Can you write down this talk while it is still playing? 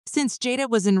since Jayda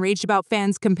was enraged about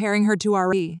fans comparing her to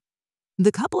Ari.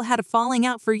 The couple had a falling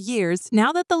out for years.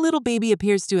 Now that the little baby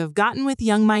appears to have gotten with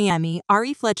young Miami,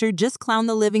 Ari Fletcher just clowned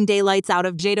the living daylights out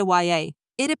of Jayda Wayda.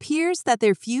 It appears that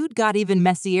their feud got even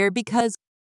messier because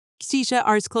Caresha,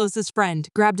 Ari's closest friend,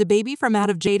 grabbed a baby from out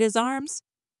of Jayda's arms.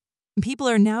 People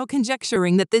are now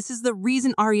conjecturing that this is the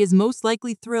reason Ari is most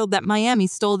likely thrilled that Miami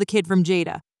stole the kid from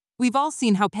Jayda. We've all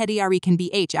seen how petty Ari can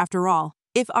be after all.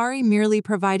 If Ari merely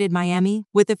provided Miami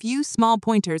with a few small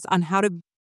pointers on how to...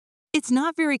 It's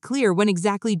not very clear when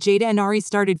exactly Jayda and Ari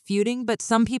started feuding, but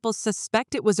some people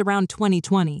suspect it was around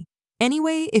 2020.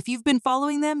 Anyway, if you've been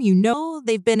following them, you know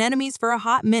they've been enemies for a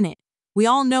hot minute. We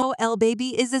all know Lil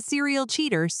Baby is a serial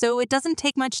cheater, so it doesn't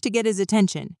take much to get his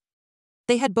attention.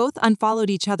 They had both unfollowed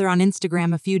each other on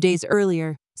Instagram a few days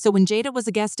earlier, so when Jayda was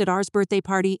a guest at Ari's birthday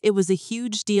party, it was a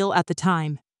huge deal at the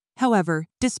time. However,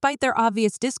 despite their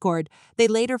obvious discord, they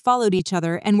later followed each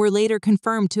other and were later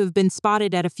confirmed to have been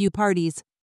spotted at a few parties.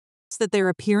 That their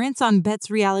appearance on Bet's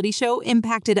reality show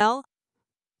Impacted L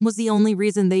was the only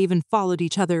reason they even followed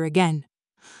each other again.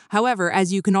 However,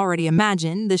 as you can already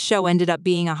imagine, the show ended up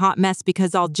being a hot mess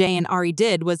because all Jay and Ari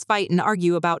did was fight and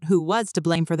argue about who was to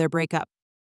blame for their breakup.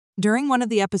 During one of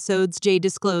the episodes, Jay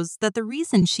disclosed that the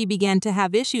reason she began to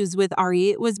have issues with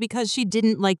Ari was because she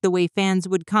didn't like the way fans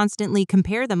would constantly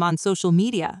compare them on social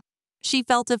media. She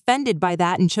felt offended by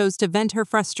that and chose to vent her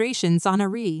frustrations on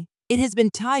Ari. It has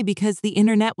been time because the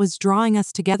internet was drawing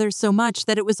us together so much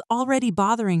that it was already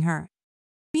bothering her.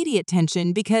 Immediate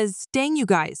tension because, dang you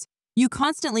guys, you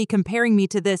constantly comparing me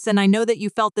to this and I know that you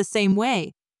felt the same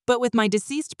way. But with my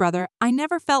deceased brother, I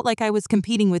never felt like I was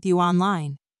competing with you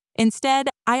online. Instead,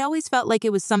 I always felt like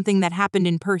it was something that happened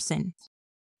in person.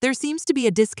 There seems to be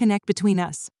a disconnect between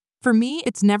us. For me,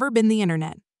 it's never been the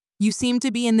internet. You seem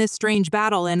to be in this strange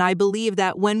battle and I believe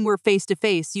that when we're face to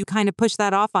face, you kind of push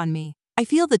that off on me. I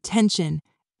feel the tension,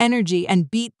 energy, and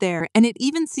beat there, and it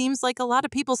even seems like a lot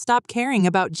of people stopped caring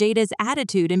about Jayda's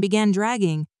attitude and began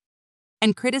dragging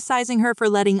and criticizing her for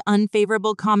letting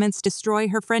unfavorable comments destroy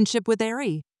her friendship with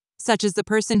Ari, such as the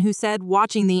person who said,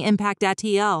 watching the Impact at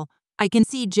TL, I can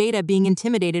see Jayda being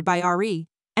intimidated by Ari,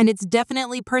 and it's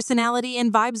definitely personality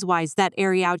and vibes-wise that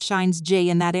Ari outshines Jay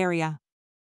in that area.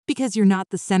 Because you're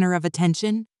not the center of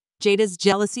attention, Jayda's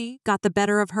jealousy got the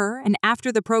better of her, and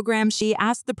after the program she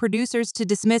asked the producers to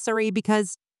dismiss Ari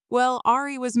because, well,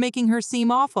 Ari was making her seem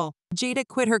awful. Jayda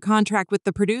quit her contract with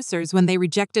the producers when they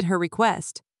rejected her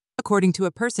request, according to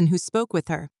a person who spoke with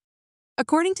her.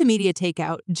 According to Media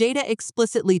Takeout, Jayda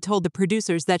explicitly told the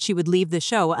producers that she would leave the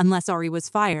show unless Ari was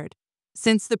fired.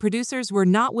 Since the producers were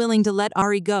not willing to let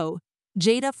Ari go,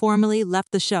 Jayda formally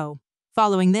left the show.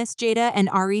 Following this, Jayda and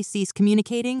Ari ceased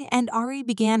communicating, and Ari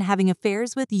began having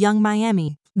affairs with young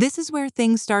Miami. This is where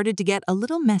things started to get a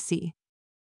little messy.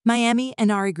 Miami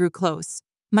and Ari grew close.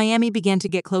 Miami began to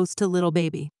get close to Lil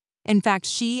Baby. In fact,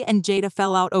 she and Jayda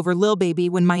fell out over Lil Baby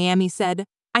when Miami said,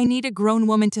 I need a grown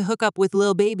woman to hook up with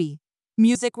Lil Baby.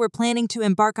 Music, we're planning to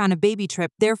embark on a baby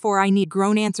trip, therefore I need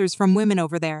grown answers from women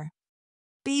over there.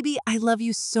 Baby, I love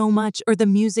you so much, or the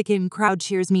music in crowd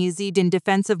cheers music in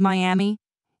defense of Miami.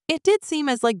 It did seem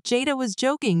as like Jayda was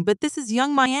joking, but this is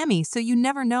young Miami, so you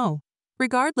never know.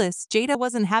 Regardless, Jayda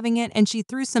wasn't having it and she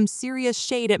threw some serious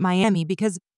shade at Miami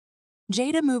because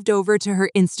Jayda moved over to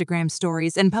her Instagram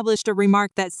stories and published a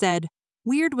remark that said,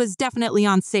 Weird was definitely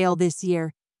on sale this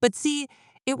year. But see,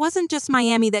 it wasn't just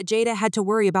Miami that Jayda had to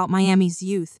worry about Miami's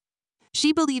youth.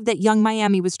 She believed that young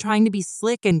Miami was trying to be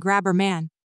slick and grab her man.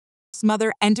 His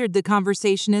mother entered the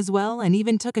conversation as well and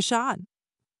even took a shot.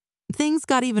 Things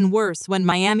got even worse when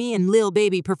Miami and Lil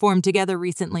Baby performed together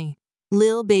recently.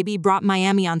 Lil Baby brought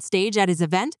Miami on stage at his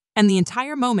event, and the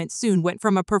entire moment soon went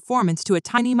from a performance to a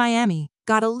tiny Miami.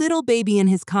 Got a little baby in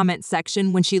his comment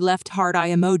section when she left heart eye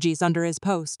emojis under his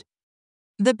post.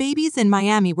 The babies in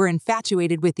Miami were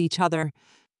infatuated with each other,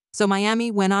 so Miami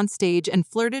went on stage and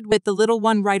flirted with the little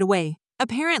one right away.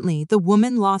 Apparently, the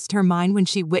woman lost her mind when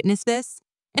she witnessed this,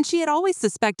 and she had always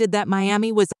suspected that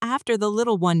Miami was after the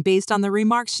little one based on the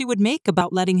remarks she would make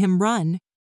about letting him run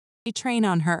a train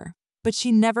on her, but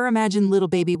she never imagined Lil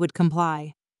Baby would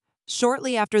comply.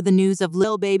 Shortly after the news of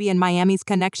Lil Baby and Miami's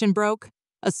connection broke,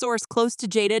 a source close to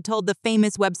Jayda told the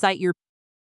famous website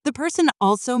The person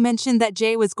also mentioned that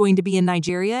Jay was going to be in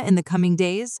Nigeria in the coming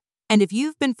days, and if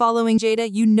you've been following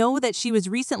Jayda, you know that she was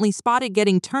recently spotted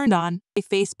getting turned on by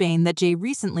Facebane that Jay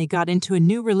recently got into a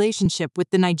new relationship with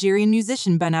the Nigerian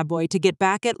musician Burna Boy to get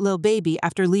back at Lil Baby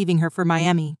after leaving her for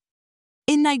Miami.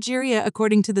 In Nigeria,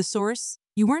 according to the source,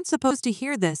 you weren't supposed to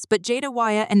hear this, but Jayda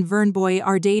Wayda and Burna Boy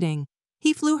are dating.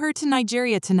 He flew her to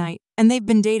Nigeria tonight, and they've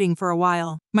been dating for a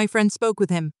while. My friend spoke with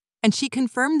him. And she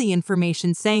confirmed the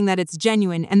information, saying that it's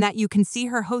genuine and that you can see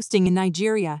her hosting in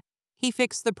Nigeria. He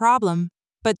fixed the problem.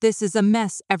 But this is a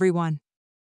mess, everyone.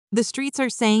 The streets are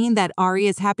saying that Ari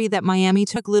is happy that Miami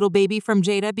took Lil Baby from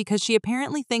Jayda because she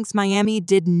apparently thinks Miami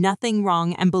did nothing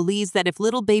wrong and believes that if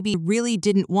Lil Baby really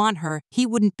didn't want her, he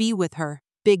wouldn't be with her.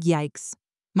 Big yikes.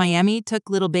 Miami took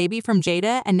Lil Baby from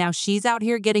Jayda and now she's out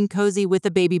here getting cozy with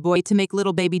a baby boy to make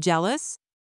Lil Baby jealous?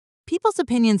 People's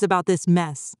opinions about this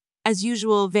mess, as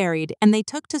usual, varied, and they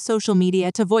took to social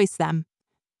media to voice them.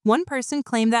 One person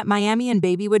claimed that Miami and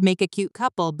Baby would make a cute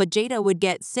couple, but Jayda would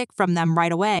get sick from them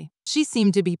right away. She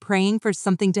seemed to be praying for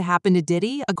something to happen to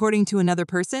Diddy, according to another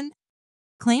person.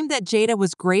 Claimed that Jayda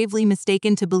was gravely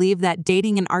mistaken to believe that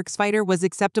dating an ARCS fighter was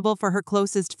acceptable for her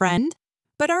closest friend.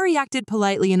 But Ari acted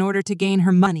politely in order to gain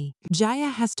her money. Jaya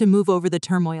has to move over the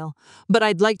turmoil, but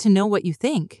I'd like to know what you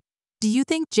think. Do you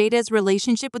think Jayda's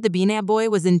relationship with the Bina boy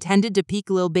was intended to pique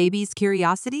Lil Baby's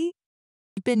curiosity?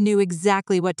 Ben knew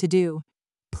exactly what to do.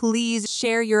 Please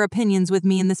share your opinions with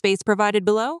me in the space provided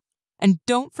below. And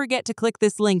don't forget to click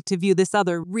this link to view this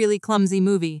other really clumsy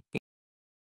movie.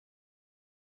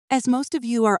 As most of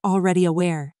you are already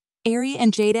aware, Ari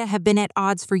and Jayda have been at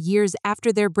odds for years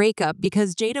after their breakup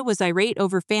because Jayda was irate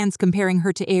over fans comparing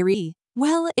her to Ari.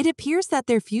 Well, it appears that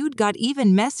their feud got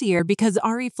even messier because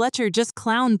Ari Fletcher just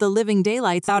clowned the living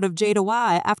daylights out of Jayda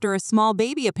Wayda after a small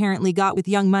baby apparently got with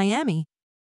young Miami.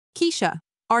 Caresha,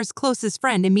 Ari's closest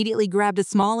friend, immediately grabbed a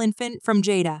small infant from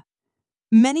Jayda.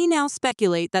 Many now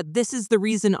speculate that this is the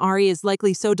reason Ari is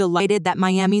likely so delighted that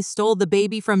Miami stole the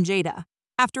baby from Jayda.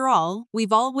 After all,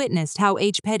 we've all witnessed how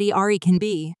petty Ari can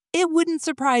be. It wouldn't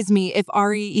surprise me if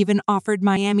Ari even offered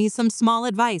Miami some small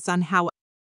advice on how.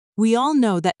 We all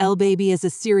know that Lil Baby is a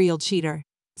serial cheater,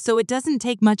 so it doesn't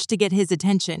take much to get his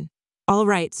attention.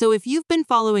 Alright, so if you've been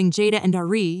following Jayda and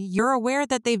Ari, you're aware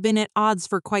that they've been at odds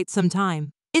for quite some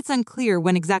time. It's unclear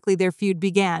when exactly their feud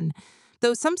began,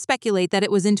 though some speculate that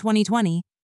it was in 2020.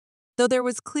 Though there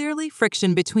was clearly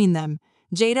friction between them,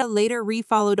 Jayda later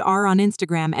refollowed Ari on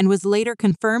Instagram and was later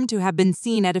confirmed to have been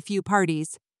seen at a few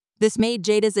parties. This made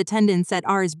Jayda's attendance at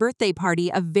Ari's birthday party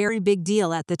a very big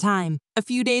deal at the time. A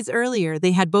few days earlier,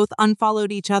 they had both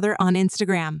unfollowed each other on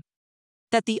Instagram.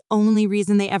 That the only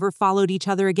reason they ever followed each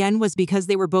other again was because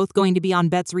they were both going to be on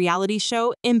Bet's reality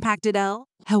show, Impacted L.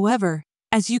 However,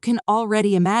 as you can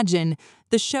already imagine,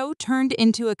 the show turned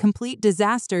into a complete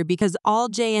disaster because all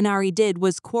Jay and Ari did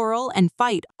was quarrel and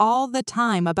fight all the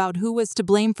time about who was to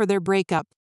blame for their breakup.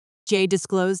 Jay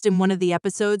disclosed in one of the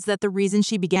episodes that the reason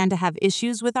she began to have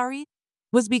issues with Ari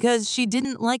was because she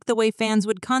didn't like the way fans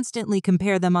would constantly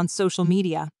compare them on social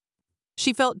media.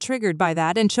 She felt triggered by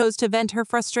that and chose to vent her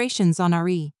frustrations on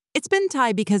Ari. It's been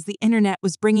tight because the internet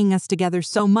was bringing us together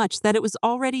so much that it was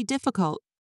already difficult.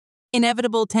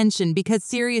 Inevitable tension because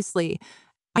seriously,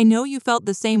 I know you felt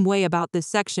the same way about this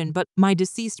section, but my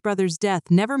deceased brother's death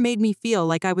never made me feel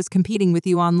like I was competing with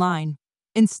you online.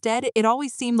 Instead, it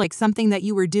always seemed like something that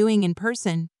you were doing in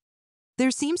person.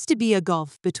 There seems to be a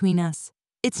gulf between us.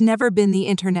 It's never been the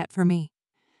internet for me.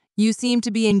 You seem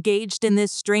to be engaged in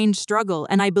this strange struggle,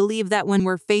 and I believe that when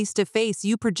we're face to face,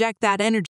 you project that energy.